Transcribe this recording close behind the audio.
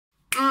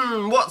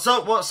What's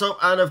up,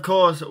 and of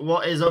course,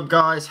 what is up,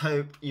 guys?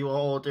 Hope you are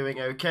all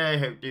doing okay,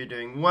 hope you're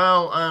doing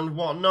well, and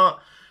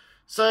whatnot.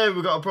 So,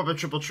 we've got a proper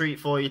triple treat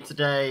for you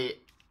today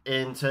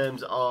in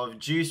terms of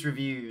juice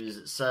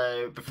reviews.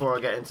 So, before I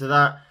get into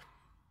that,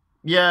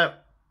 yeah,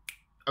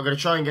 I'm going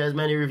to try and get as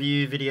many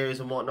review videos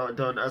and whatnot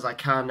done as I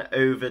can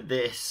over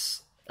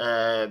this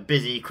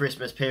busy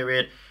Christmas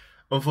period.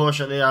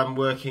 Unfortunately, I'm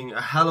working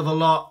a hell of a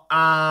lot,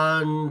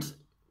 and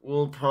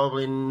we'll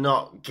probably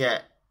not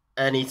get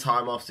any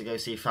time off to go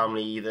see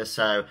family either.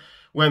 So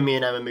when me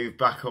and Emma move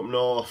back up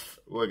north,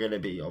 we're going to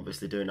be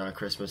obviously doing our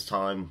Christmas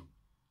time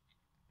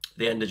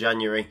the end of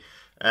January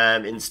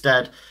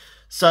instead.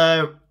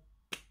 So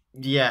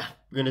yeah,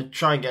 we're going to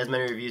try and get as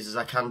many reviews as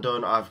I can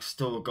done. I've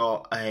still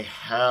got a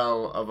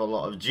hell of a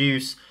lot of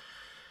juice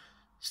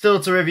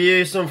still to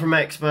review, some from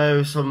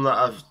Expo, some that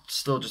I've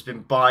still just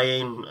been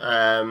buying,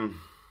 because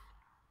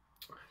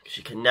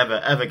you can never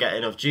ever get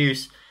enough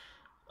juice.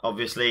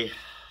 Obviously,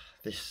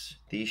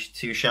 these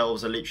two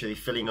shelves are literally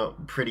filling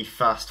up pretty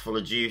fast full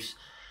of juice.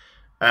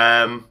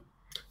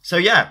 So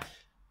yeah,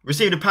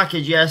 received a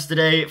package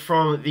yesterday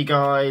from the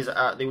guys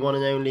at the one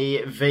and only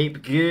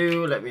Vape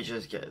Goo. Let me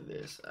just get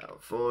this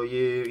out for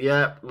you.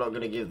 Yeah, I'm not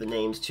going to give the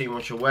names too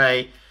much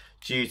away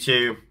due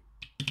to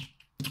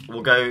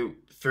we'll go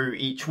through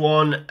each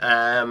one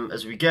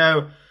as we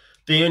go.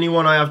 The only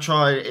one I have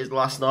tried is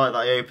last night that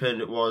I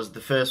opened was the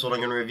first one I'm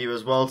going to review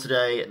as well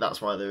today. That's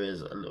why there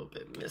is a little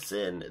bit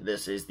missing.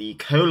 This is the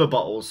cola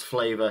bottles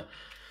flavour.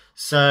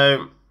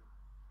 So,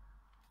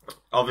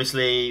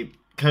 obviously,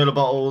 cola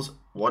bottles,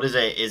 what is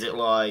it? Is it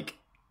like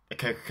a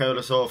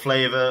Coca-Cola sort of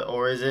flavour,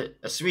 or is it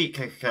a sweet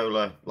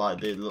Coca-Cola,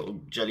 like the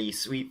little jelly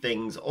sweet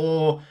things,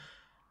 or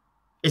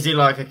is it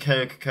like a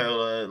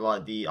Coca-Cola,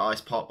 like the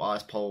Ice Pop,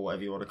 Ice Pole,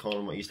 whatever you want to call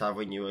them, what you used to have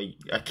when you were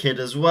a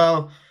kid as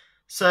well?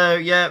 So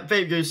yeah,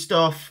 Vape Goo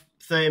stuff,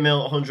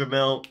 30ml,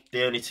 100ml,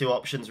 the only two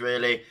options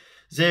really.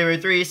 0,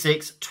 3,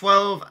 6,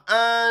 12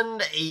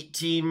 and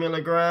 18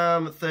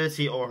 milligram,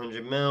 30 or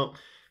 100ml.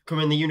 Come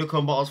in the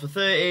unicorn bottles for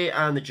 30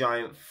 and the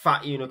giant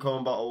fat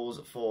unicorn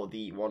bottles for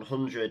the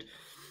 100.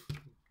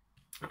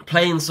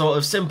 Plain sort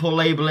of simple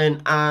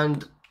labelling,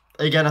 and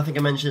again, I think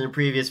I mentioned in a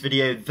previous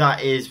video,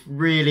 that is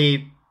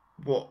really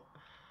what...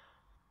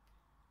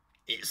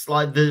 It's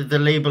like the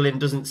labelling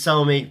doesn't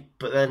sell me,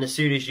 but then as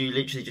soon as you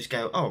literally just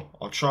go, oh,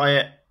 I'll try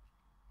it,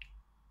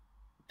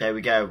 there we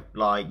go.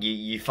 Like,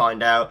 you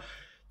find out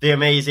the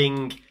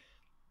amazing,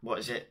 what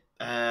is it?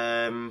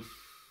 The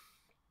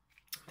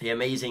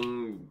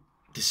amazing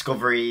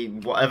discovery,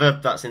 whatever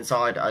that's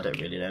inside. I don't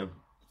really know.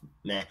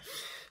 Meh.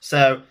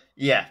 So,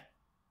 yeah.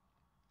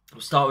 We'll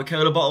start with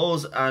cola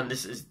bottles, and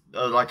this is,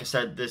 like I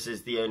said, this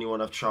is the only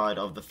one I've tried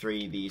of the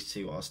three. These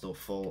two are still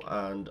full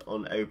and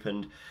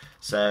unopened,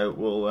 so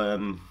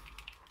we'll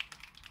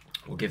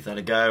give that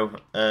a go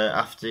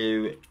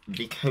after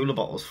the cola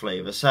bottles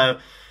flavour. So,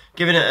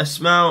 giving it a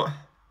smell.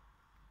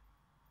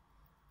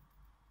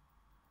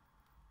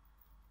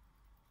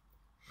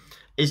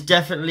 It's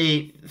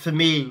definitely, for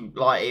me,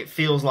 like, it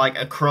feels like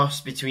a cross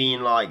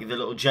between like the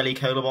little jelly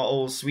cola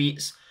bottles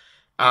sweets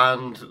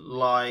and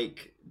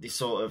like the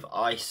sort of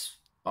ice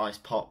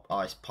pop,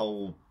 ice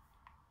pole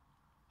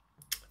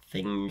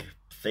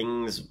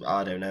things,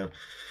 I don't know,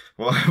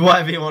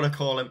 whatever you want to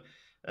call them,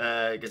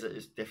 because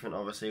it's different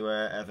obviously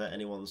wherever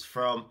anyone's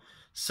from.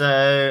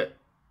 So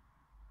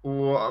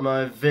what am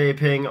I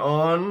vaping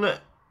on?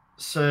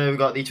 So we've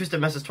got the Twisted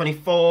Messers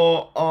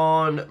 24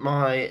 on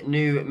my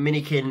new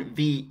Minikin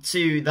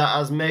V2 that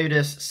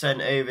Asmodus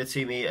sent over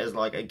to me as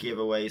like a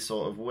giveaway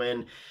sort of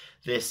win.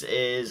 This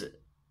is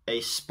a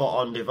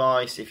spot-on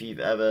device if you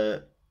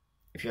ever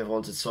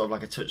wanted sort of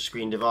like a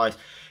touchscreen device.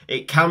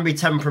 It can be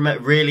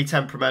really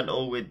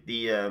temperamental with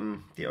the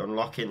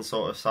unlocking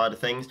sort of side of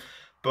things,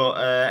 but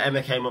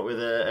Emma came up with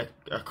a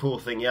cool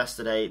thing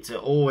yesterday to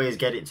always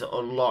get it to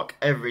unlock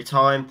every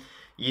time.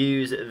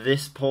 Use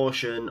this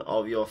portion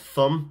of your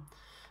thumb,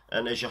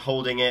 and as you're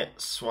holding it,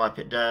 swipe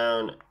it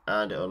down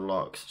and it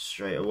unlocks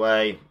straight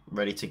away,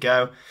 ready to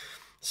go.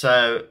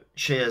 So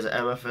cheers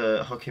Emma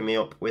for hooking me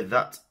up with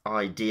that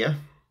idea.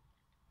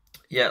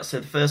 Yeah, so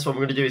the first one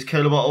we're going to do is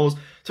cola bottles.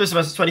 Twisted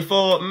Messers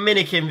 24,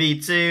 Minikin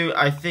V2.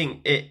 I think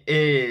it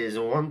is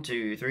 1,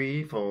 2,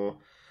 3, 4,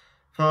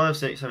 5,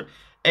 6, 7,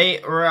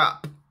 8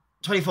 wrap.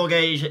 24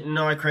 gauge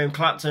nichrome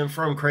Clapton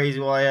from Crazy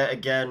Wire.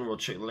 Again, we'll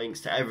chuck the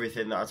links to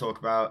everything that I talk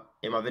about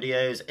in my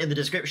videos in the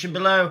description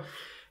below.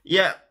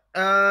 Yeah,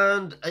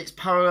 and it's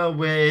parallel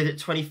with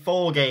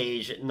 24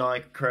 gauge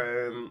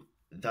nichrome.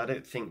 I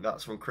don't think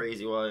that's from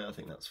Crazy Wire. I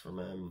think that's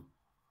from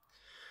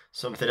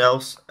something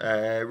else.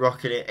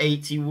 Rocking it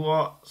 80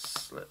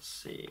 watts. Let's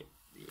see.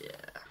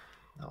 Yeah,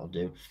 that'll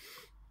do.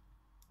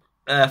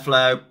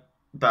 Airflow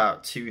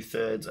about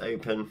 2/3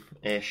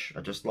 open-ish.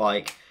 I just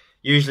like,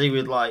 usually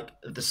with like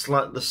the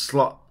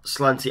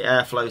slanty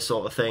airflow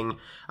sort of thing,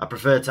 I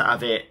prefer to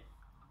have it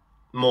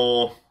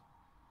more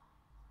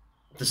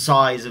the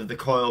size of the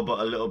coil but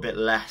a little bit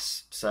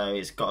less, so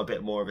it's got a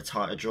bit more of a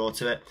tighter draw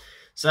to it.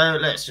 So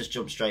let's just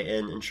jump straight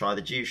in and try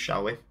the juice,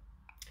 shall we?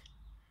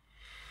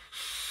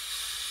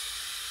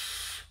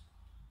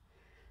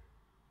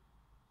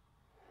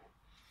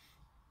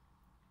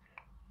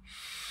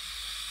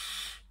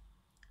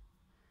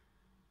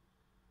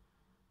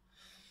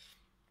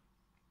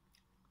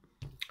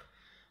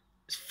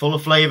 full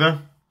of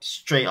flavour,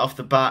 straight off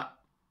the bat,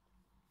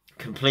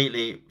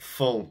 completely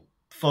full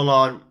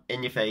on,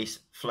 in your face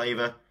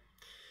flavour.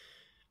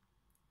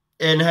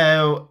 And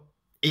how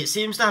it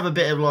seems to have a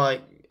bit of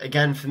like,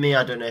 again for me,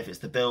 I don't know if it's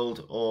the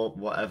build or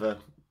whatever,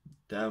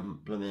 damn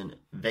blooming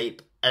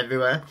vape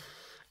everywhere.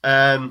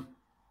 I'm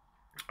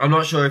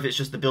not sure if it's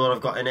just the build I've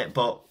got in it,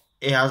 but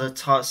it has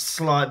a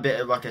slight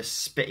bit of like a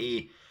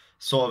spitty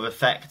sort of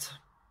effect.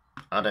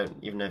 I don't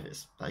even know if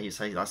it's, like you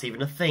say, that's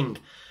even a thing.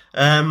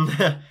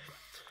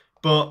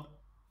 But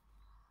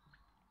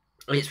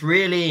it's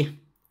really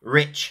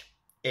rich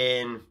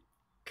in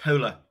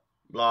cola,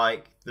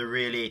 like the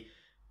really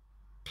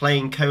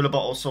plain cola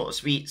bottle sort of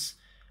sweets,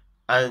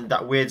 and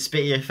that weird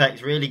spitty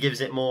effect really gives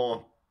it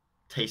more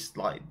taste,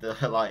 like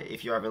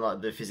if you're having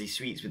like the fizzy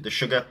sweets with the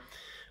sugar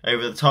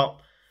over the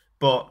top.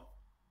 But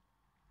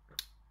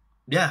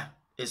yeah,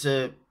 it's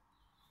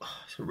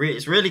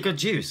really good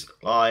juice.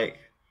 Like,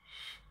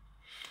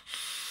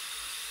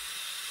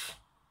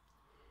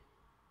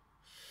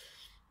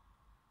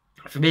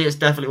 for me, it's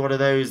definitely one of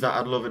those that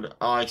I'd love an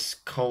ice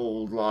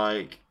cold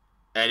like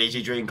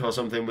energy drink or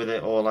something with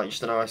it, or like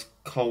just a nice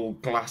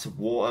cold glass of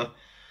water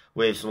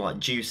with some like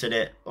juice in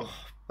it. Oh,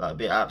 that'd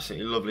be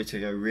absolutely lovely to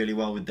go really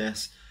well with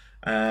this.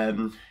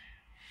 It's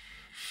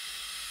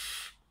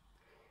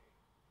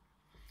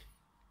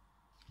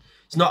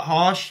not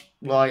harsh.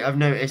 Like, I've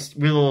noticed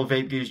with all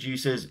Vape Goo's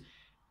juices,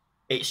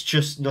 it's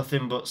just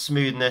nothing but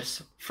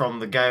smoothness from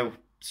the go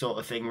sort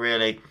of thing,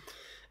 really.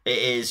 It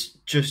is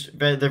just,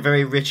 they're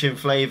very rich in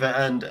flavour,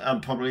 and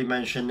I'm probably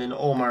mentioned in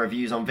all my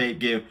reviews on Vape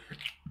Goo,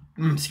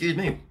 excuse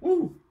me,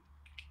 woo.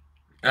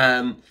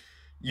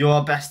 You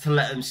are best to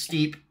let them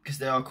steep, because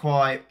they are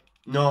quite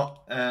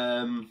not,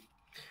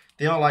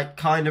 they are like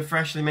kind of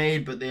freshly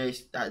made, but they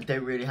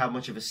don't really have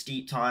much of a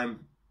steep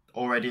time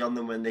already on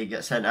them when they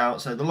get sent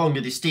out. So the longer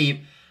they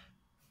steep,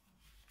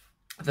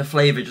 the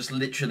flavour just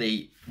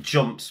literally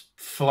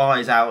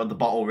flies out of the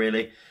bottle,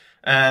 really.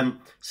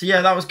 So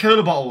yeah, that was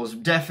cola bottles.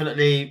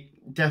 Definitely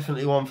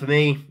one for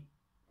me.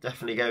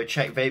 Definitely go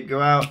check Vape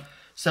Goo out.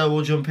 So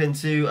we'll jump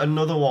into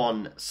another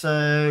one.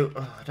 So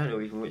I don't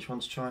know even which one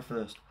to try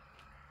first.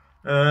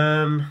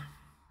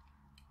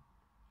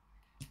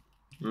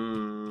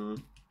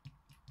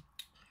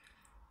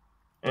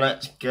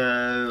 Let's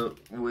go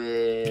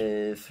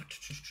with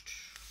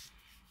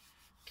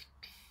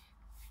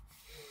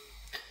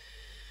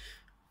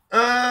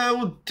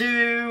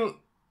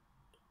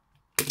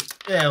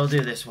we'll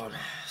do this one.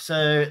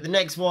 So the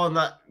next one,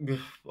 that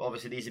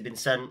obviously these have been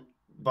sent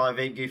by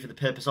Vape Goo for the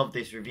purpose of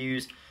this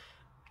reviews,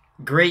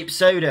 Grape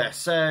Soda.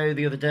 So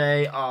the other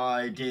day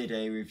I did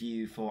a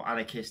review for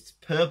Anarchist's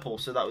Purple,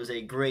 so that was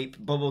a grape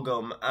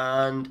bubblegum,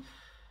 and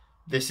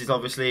this is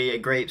obviously a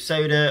grape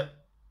soda.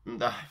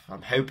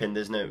 I'm hoping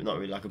there's not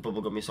really like a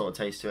bubblegummy sort of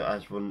taste to it. I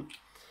just wouldn't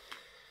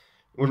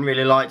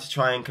really like to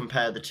try and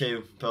compare the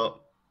two, but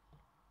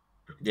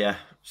yeah.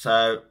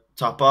 So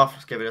top off,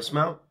 let's give it a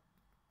smell.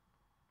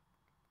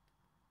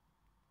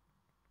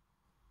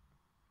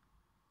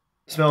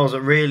 It smells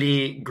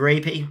really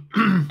grapey.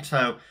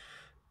 So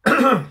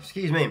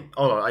excuse me.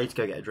 Hold on, I need to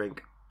go get a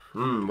drink.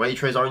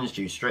 Waitrose orange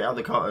juice straight out of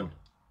the carton.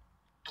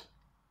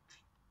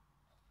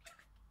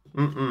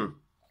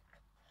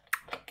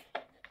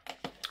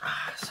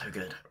 So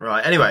good.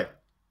 Right, anyway.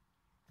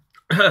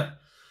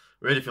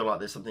 Really feel like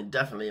there's something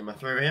definitely in my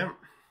throat here.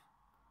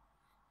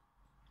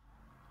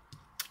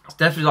 It's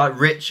definitely like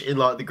rich in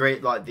like the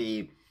grape, like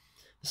the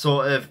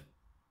sort of,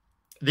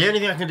 the only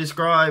thing I can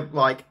describe,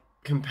 like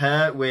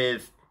compare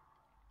with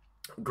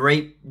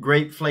grape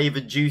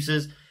flavored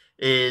juices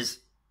is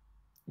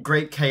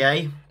grape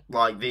KA,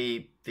 like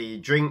the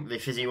drink, the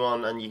fizzy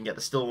one, and you can get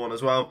the still one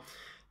as well.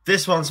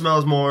 This one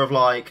smells more of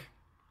like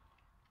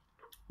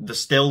the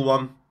still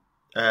one.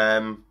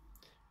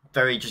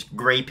 Very just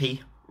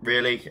grapey,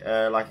 really,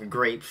 like a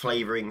grape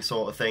flavouring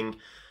sort of thing.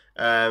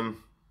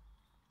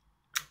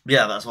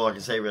 Yeah, that's all I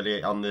can say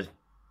really on the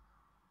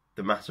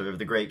matter of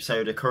the grape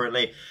soda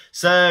currently.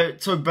 So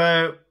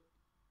Tugboat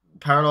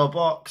parallel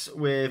box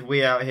with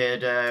We Out Here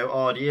Dough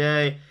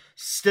RDA.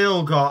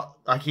 Still got,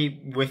 I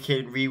keep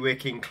wicking,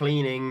 re-wicking,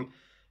 cleaning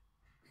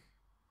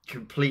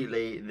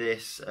completely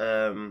this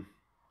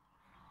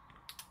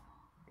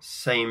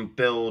same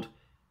build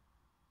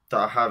that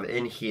I have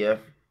in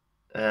here.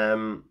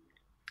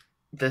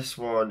 This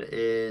one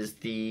is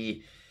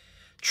the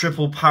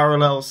triple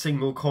parallel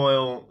single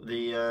coil,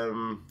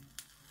 the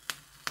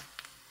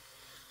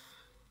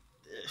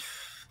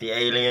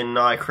Alien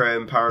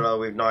Nichrome parallel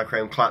with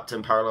Nichrome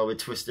Clapton parallel with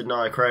Twisted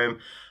Nichrome,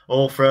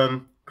 all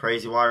from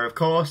Crazy Wire, of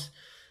course.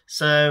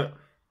 So,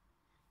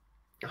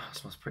 it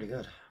smells pretty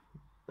good.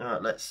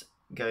 Alright, let's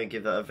go and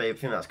give that a vape. I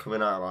think that's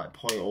coming out like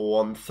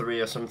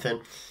 0.13 or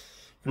something.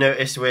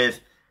 Noticed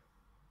with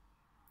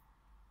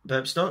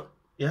burp stop.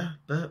 Yeah,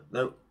 burp.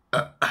 No.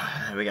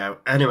 There we go.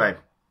 Anyway,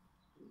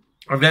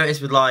 I've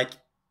noticed with like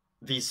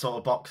these sort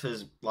of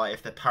boxes, like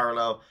if they're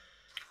parallel,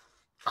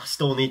 I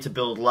still need to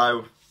build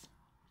low,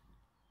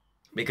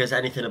 because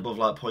anything above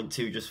like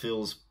 0.2 just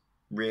feels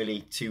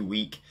really too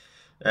weak.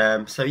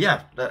 So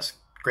yeah, let's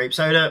Grape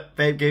Soda,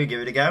 Vape Goo, give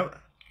it a go.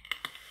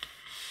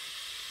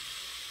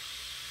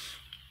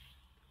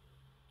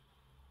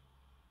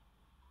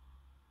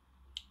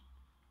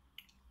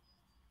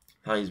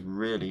 That is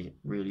really,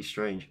 really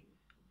strange.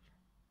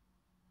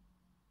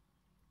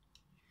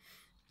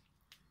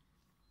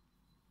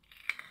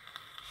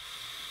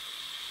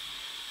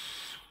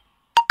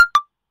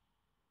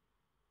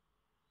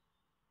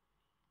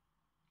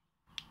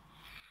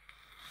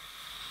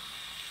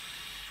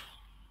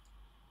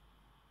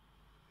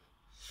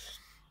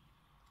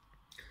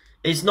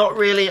 It's not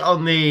really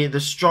on the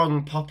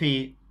strong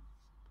poppy.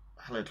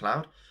 Hello,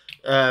 Cloud.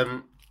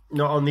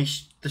 Not on the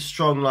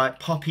strong like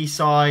poppy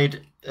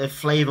side,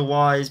 flavor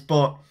wise,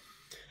 but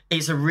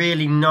it's a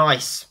really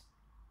nice,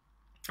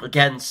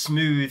 again,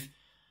 smooth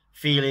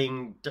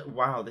feeling.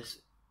 Wow, this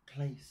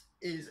place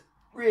is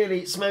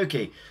really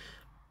smoky.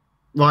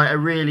 Like a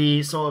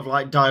really sort of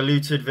like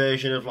diluted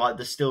version of like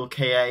the Still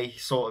KA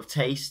sort of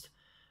taste.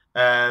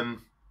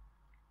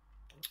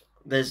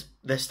 There's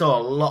still a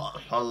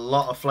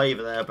lot of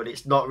flavour there, but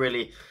it's not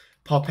really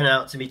popping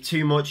out to me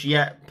too much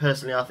yet.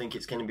 Personally, I think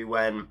it's going to be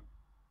when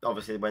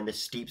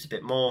this steeps a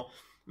bit more.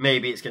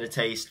 Maybe it's going to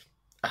taste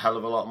a hell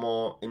of a lot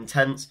more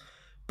intense.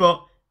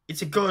 But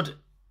it's a good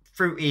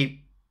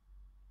fruity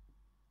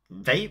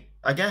vape,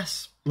 I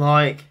guess.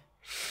 Like,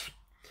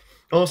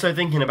 also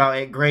thinking about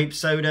it, grape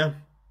soda.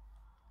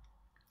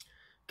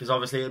 Because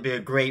obviously it'll be a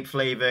grape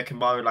flavour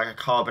combined with like a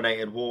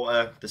carbonated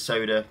water, the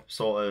soda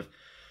sort of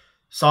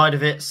side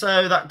of it.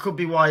 So that could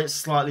be why it's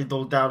slightly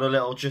dulled down a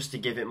little, just to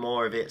give it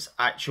more of its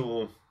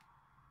actual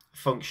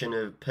function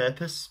of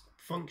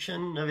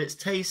its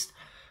taste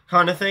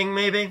kind of thing,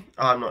 maybe.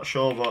 I'm not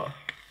sure,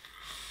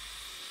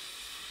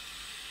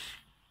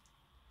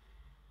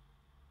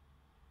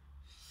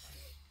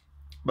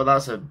 but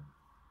that's a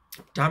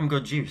damn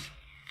good juice.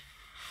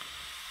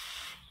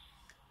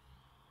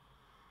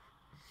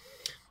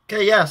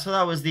 Okay, yeah, so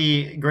that was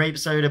the Grape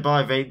Soda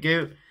by Vape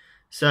Goo.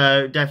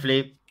 So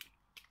definitely,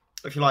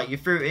 if you like your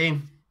fruity,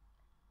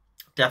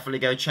 definitely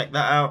go check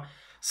that out.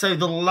 So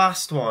the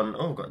last one,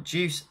 oh, got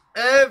juice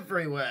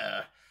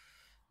everywhere.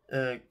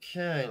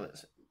 Okay,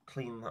 let's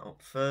clean that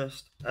up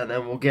first, and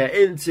then we'll get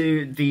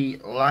into the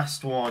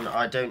last one.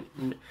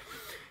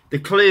 The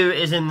clue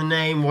is in the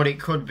name, what it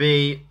could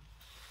be,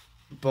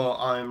 but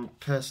I'm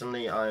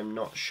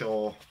not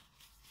sure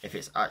if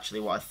it's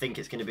actually what I think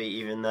it's going to be,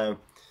 even though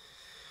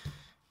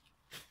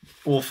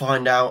we'll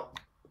find out.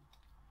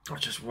 I'll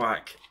just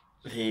whack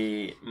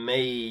the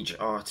Mage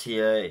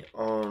RTA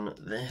on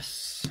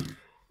this.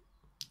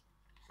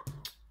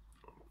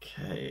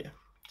 Okay.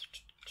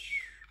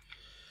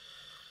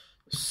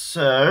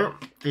 So,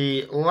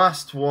 the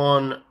last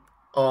one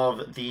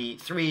of the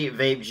 3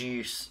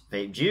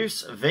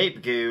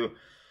 Vape Goo,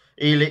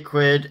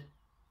 e-liquid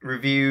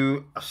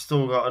review. I've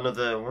still got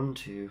another 1,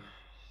 2,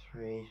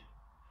 3. I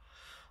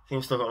think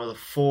I've still got another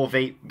 4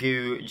 Vape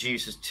Goo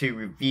juices to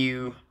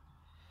review.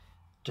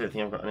 Don't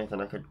think I've got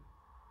anything I can't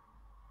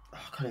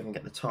even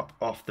get the top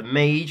off the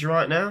Mage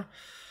right now.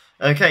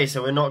 Okay,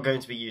 so we're not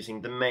going to be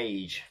using the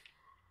Mage.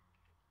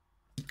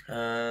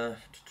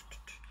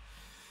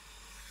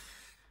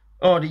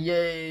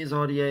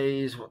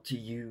 RDAs, what to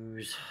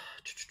use.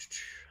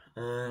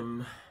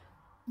 Phone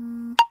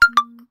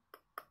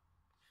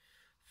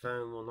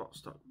will not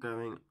stop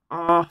going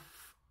off.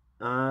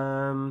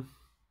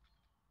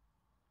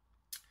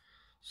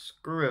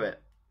 Screw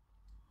it.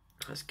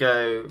 Let's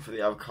go for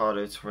the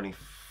Avocado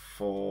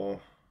 24.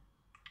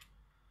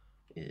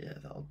 Yeah,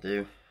 that'll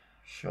do.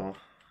 Sure.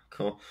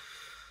 Cool.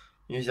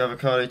 Use the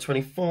Avocado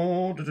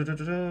 24.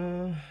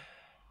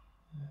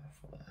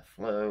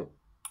 Flow.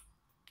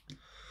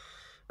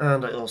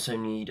 And I also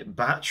need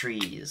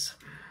batteries.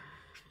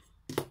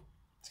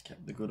 Let's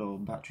get the good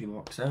old battery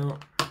box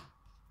out.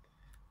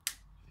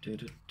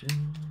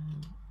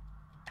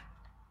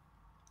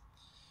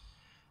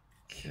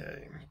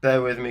 Okay,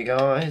 bear with me,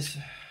 guys.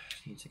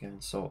 Need to go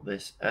and sort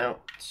this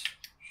out.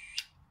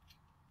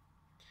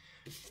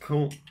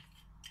 Cool.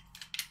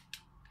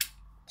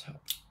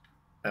 Tap.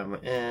 And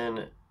we're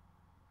in.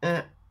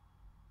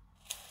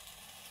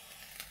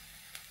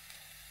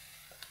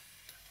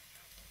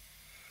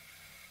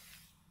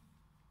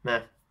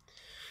 Nah.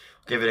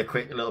 Give it a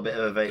quick little bit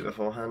of a vape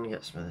beforehand,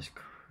 get some of this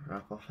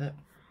crap off it.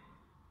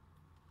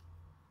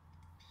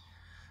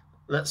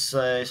 Let's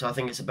say, so I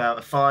think it's about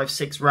a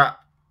 5-6 wrap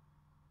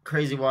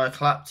Crazy Wire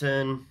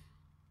Clapton,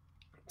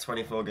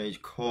 24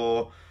 gauge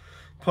core,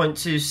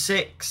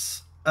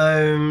 0.26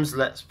 ohms.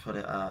 Let's put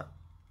it at,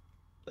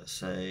 let's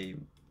say,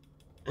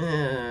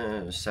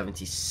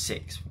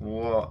 76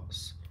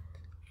 watts.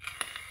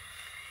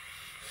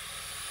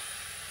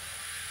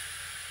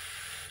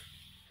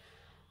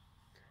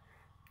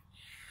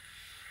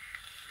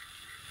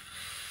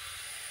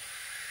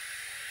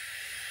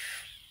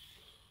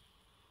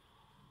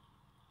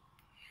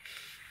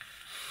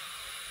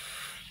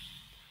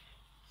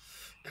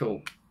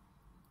 Cool.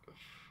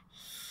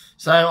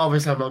 So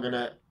obviously I'm not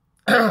gonna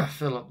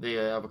fill up the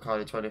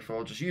Avocado 24.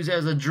 I'll just use it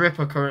as a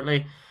dripper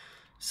currently.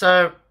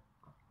 So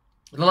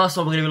The last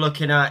one we're going to be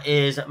looking at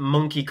is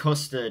Monkey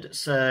Custard.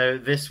 So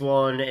this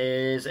one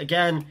is,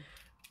 again,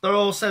 they're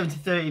all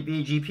 70/30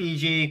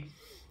 BG/PG.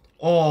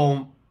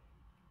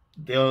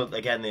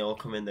 Again, they all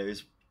come in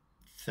those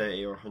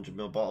 30 or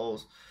 100ml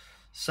bottles.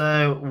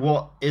 So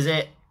what is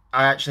it?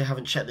 I actually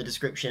haven't checked the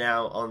description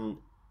out on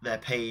their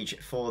page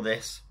for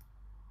this.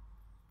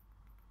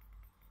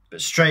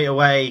 But straight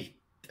away,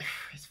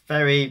 it's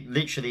very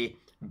literally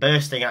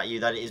bursting at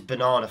you that it is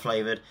banana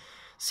flavoured.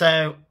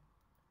 So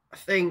I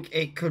think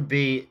it could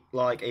be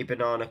like a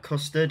banana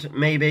custard,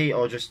 maybe,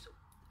 or just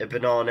a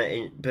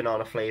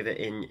banana flavour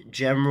in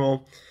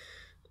general.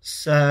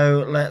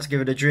 So let's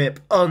give it a drip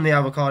on the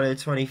Avocado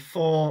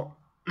 24.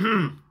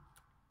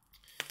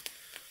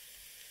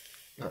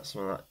 Let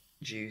some of that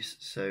juice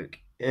soak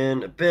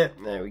in a bit.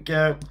 There we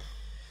go.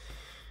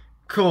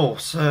 Cool.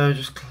 So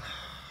just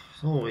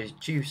as always,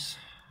 juice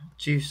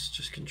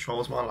just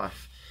controls my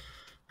life.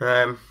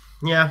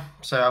 Yeah.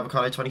 So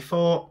Avocado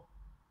 24.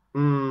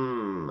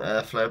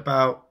 Airflow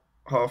about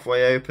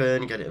halfway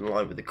open, get it in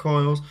line with the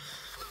coils.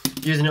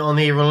 Using it on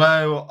the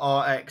Releaux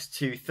Rx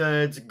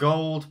 2/3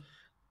 gold.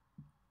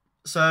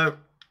 So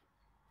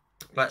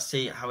let's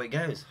see how it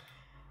goes.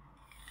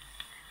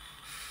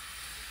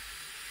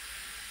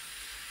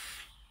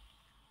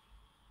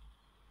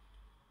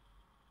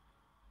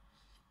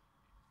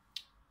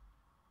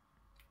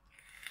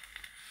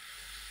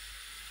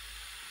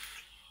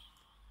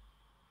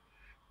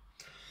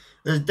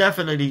 There's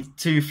definitely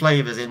two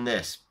flavours in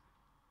this,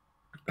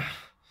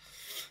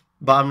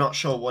 but I'm not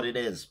sure what it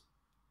is.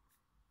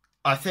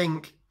 I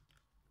think,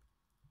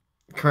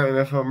 correct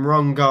me if I'm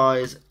wrong,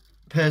 guys,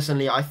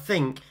 personally, I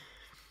think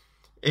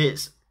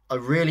it's a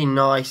really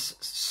nice,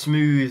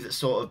 smooth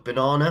sort of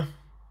banana.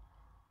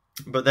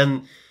 But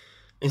then,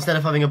 instead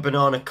of having a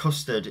banana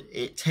custard,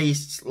 it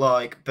tastes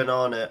like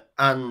banana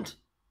and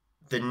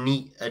a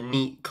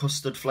neat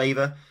custard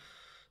flavour.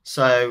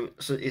 So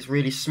it's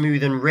really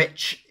smooth and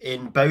rich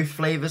in both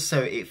flavours.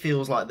 So it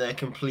feels like they're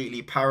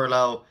completely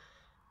parallel,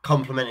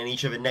 complementing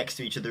each other next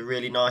to each other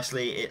really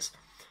nicely. It's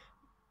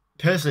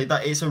personally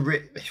that it's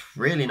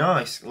really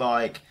nice.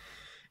 Like,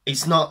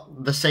 it's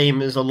not the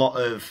same as a lot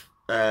of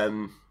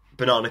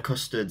banana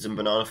custards and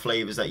banana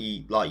flavours that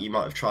you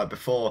might have tried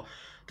before.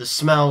 The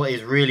smell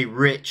is really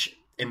rich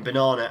in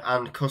banana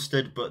and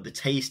custard, but the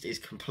taste is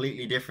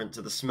completely different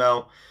to the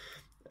smell.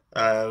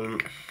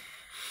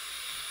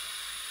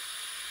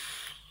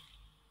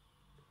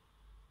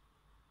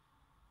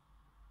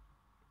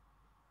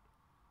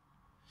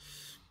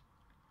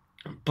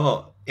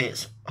 But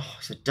it's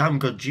a damn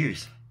good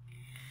juice.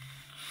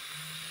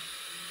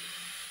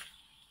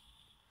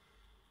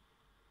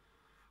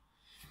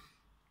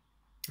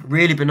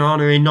 Really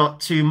banana-y,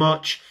 not too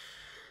much.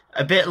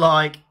 A bit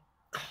like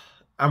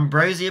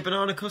Ambrosia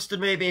banana custard,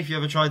 maybe, if you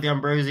ever tried the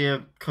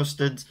Ambrosia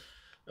custards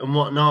and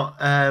whatnot.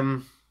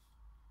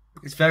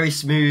 It's very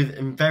smooth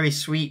and very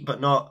sweet, but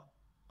not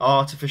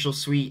artificial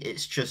sweet.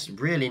 It's just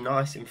really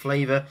nice in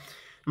flavour.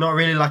 Not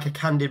really like a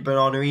candied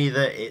banana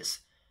either. It's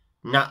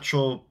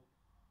natural,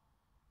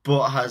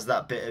 but has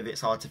that bit of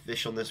its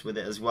artificialness with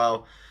it as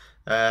well.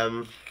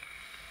 But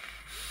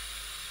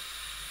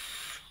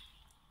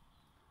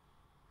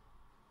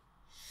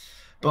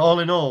all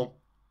in all,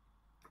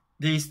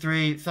 these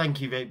three, thank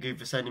you Vape Goo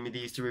for sending me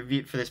these to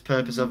review for this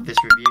purpose of this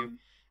review.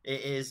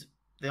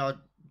 They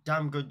are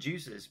damn good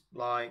juices.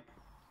 Like,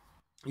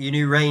 your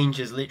new range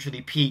has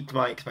literally piqued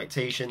my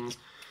expectations.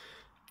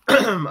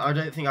 I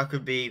don't think I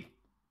could be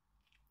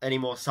any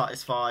more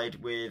satisfied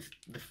with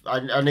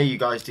I know you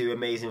guys do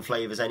amazing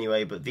flavours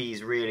anyway, but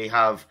these really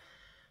have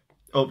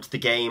upped the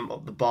game,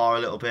 upped the bar a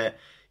little bit.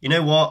 You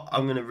know what?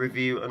 I'm going to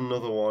review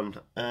another one.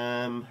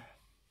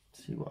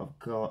 Let's see what I've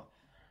got.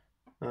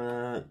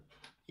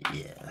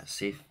 Yeah, let's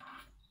see.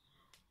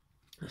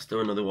 Let's do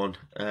another one.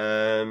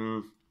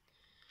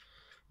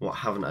 What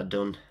haven't I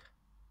done?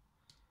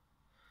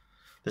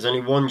 There's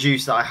only one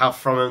juice that I have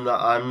from him that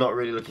I'm not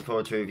really looking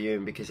forward to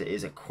reviewing because it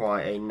is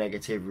quite a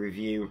negative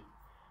review.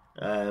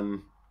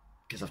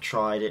 Because I've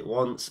tried it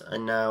once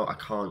and now I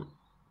can't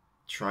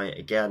try it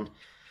again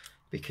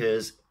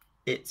because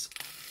it's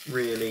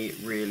really,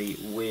 really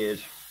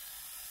weird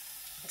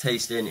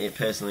tasting. It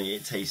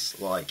tastes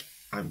like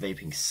I'm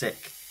vaping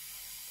sick,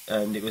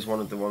 and it was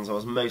one of the ones I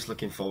was most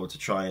looking forward to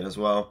trying as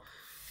well.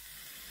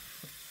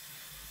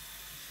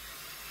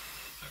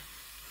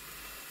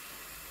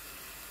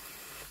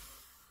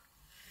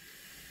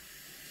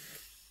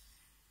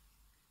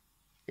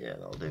 Yeah,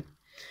 that'll do.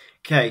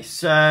 Okay,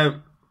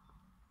 so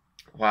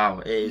wow,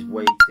 it is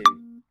way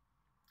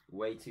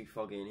too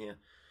foggy in here.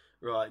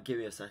 Right, give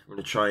me a second. I'm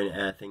going to try and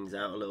air things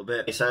out a little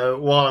bit. So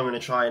while I'm going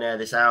to try and air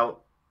this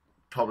out,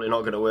 probably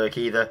not going to work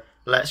either.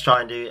 Let's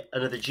try and do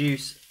another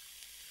juice.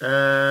 Just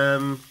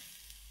going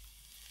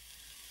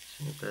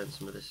to burn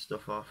some of this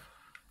stuff off.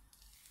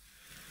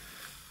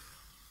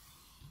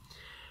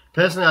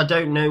 Personally, I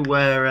don't know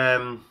where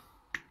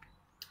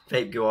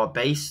Vape Goo are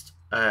based.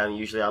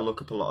 Usually I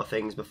look up a lot of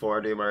things before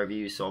I do my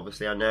reviews, so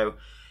obviously I know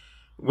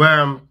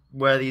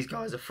where these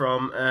guys are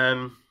from.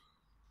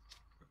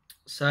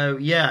 So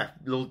yeah,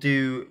 we'll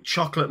do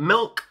chocolate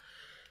milk.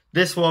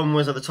 This one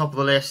was at the top of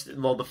the list.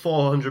 Well, the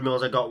 400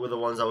 mils I got were the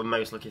ones I was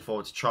most looking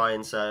forward to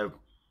trying, so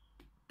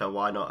but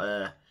why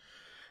not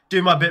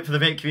do my bit for the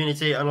vape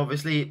community and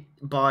obviously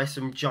buy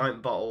some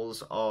giant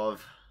bottles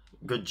of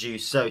good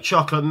juice. So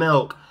chocolate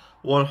milk,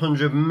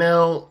 100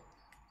 mil,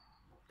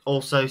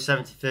 also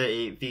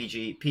 70-30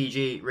 VG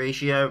PG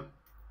ratio.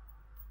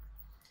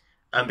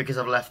 And because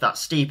I've left that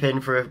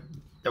steeping for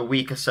a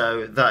week or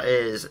so, that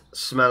is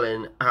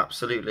smelling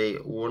absolutely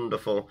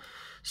wonderful.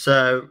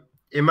 So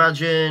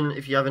imagine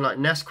if you're having like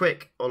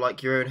Nesquik or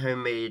like your own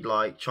homemade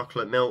like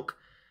chocolate milk,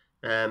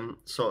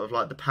 sort of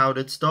like the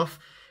powdered stuff.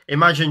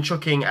 Imagine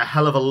chucking a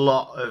hell of a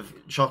lot of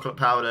chocolate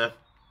powder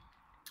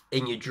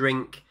in your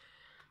drink.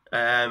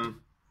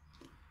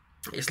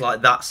 It's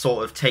like that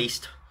sort of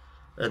taste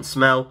and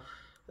smell.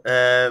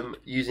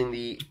 Using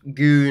the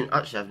Goon.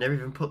 Actually, I've never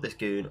even put this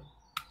Goon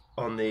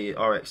on the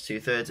RX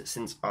 2/3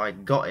 since I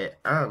got it,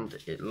 and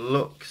it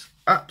looks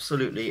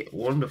absolutely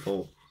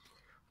wonderful.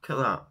 Look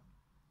at that.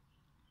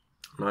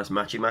 Nice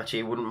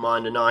matchy. Wouldn't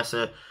mind a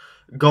nicer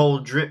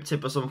gold drip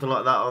tip or something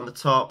like that on the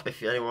top.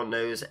 If anyone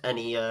knows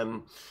any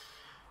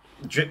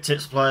drip tip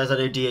suppliers, I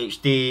know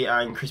DHD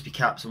and Crispy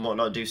Caps and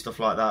whatnot do stuff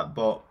like that,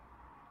 but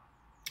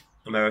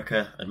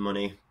America and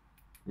money,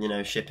 you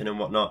know, shipping and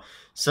whatnot.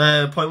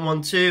 So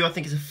 0.12, I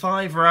think it's a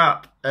 5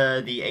 wrap,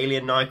 the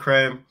Alien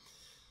Nichrome,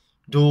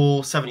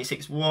 dual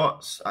 76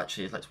 watts.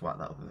 Actually, let's whack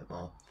that up a bit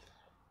more.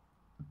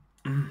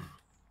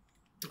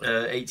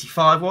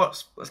 85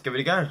 watts. Let's give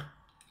it a go.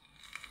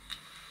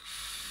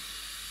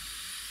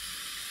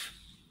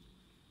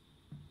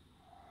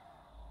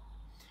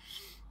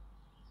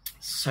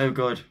 So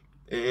good.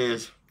 It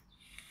is.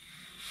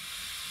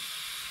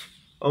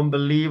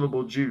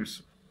 Unbelievable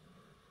juice.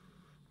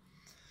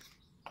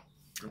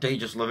 Don't you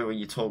just love it when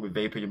you talk with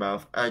vape in your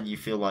mouth and you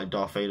feel like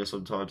Darth Vader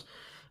sometimes?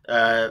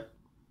 Let's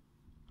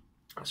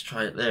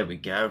try it. There we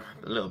go.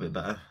 A little bit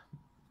better.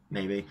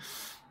 Maybe.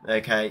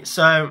 Okay,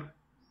 so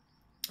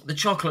the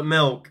chocolate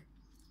milk,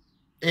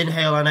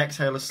 inhale and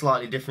exhale are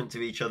slightly different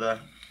to each other.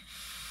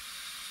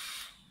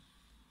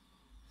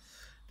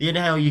 The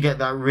inhale, you get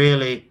that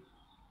really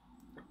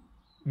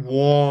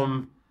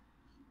warm,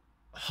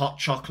 hot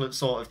chocolate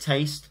sort of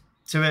taste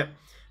to it.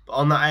 But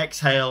on that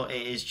exhale,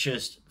 it is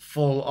just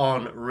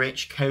full-on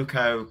rich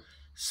cocoa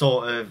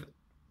sort of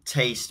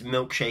taste,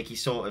 milkshakey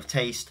sort of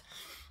taste.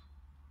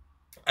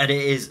 And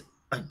it is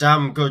a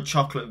damn good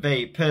chocolate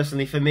vape.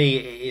 Personally, for me,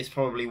 it is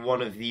probably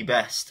one of the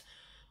best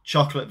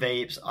chocolate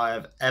vapes I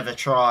have ever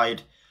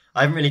tried.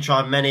 I haven't really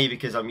tried many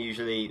because I'm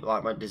usually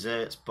like my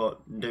desserts, but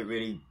don't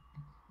really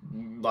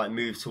like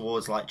move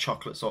towards like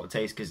chocolate sort of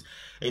taste because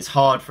it's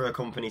hard for a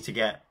company to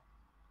get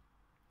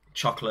a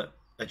chocolate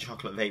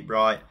vape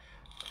right.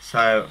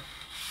 So,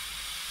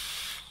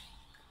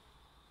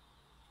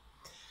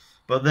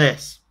 but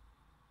this,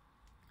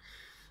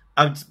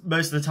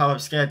 most of the time I'm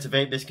scared to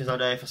vape this because I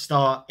know if I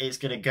start, it's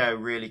going to go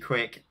really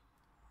quick,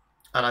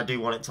 and I do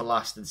want it to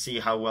last and see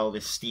how well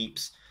this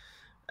steeps.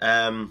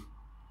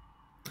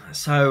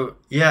 So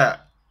yeah,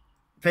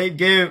 Vape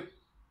Goo,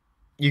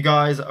 you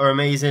guys are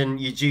amazing.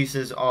 Your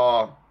juices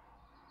are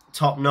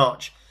top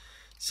notch.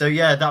 So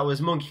yeah, that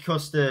was Monkey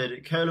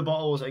Custard, cola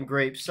bottles and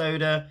grape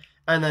soda.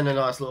 And then a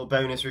nice little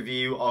bonus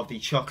review of the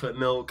chocolate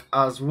milk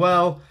as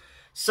well.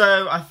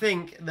 So I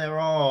think there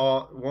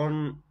are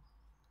 1,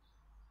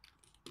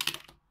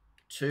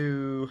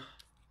 2...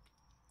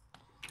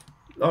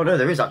 Oh no,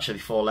 there is actually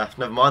 4 left.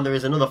 Never mind, there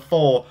is another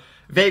 4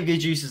 Vape Goo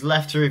juices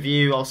left to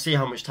review. I'll see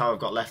how much time I've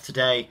got left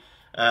today.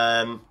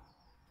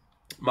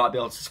 Might be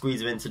able to squeeze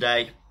them in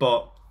today.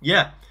 But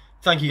yeah,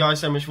 thank you guys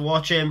so much for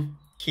watching.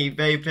 Keep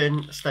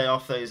vaping, stay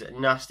off those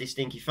nasty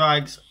stinky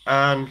fags,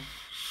 and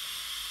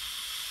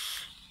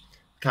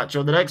catch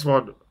you on the next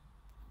one.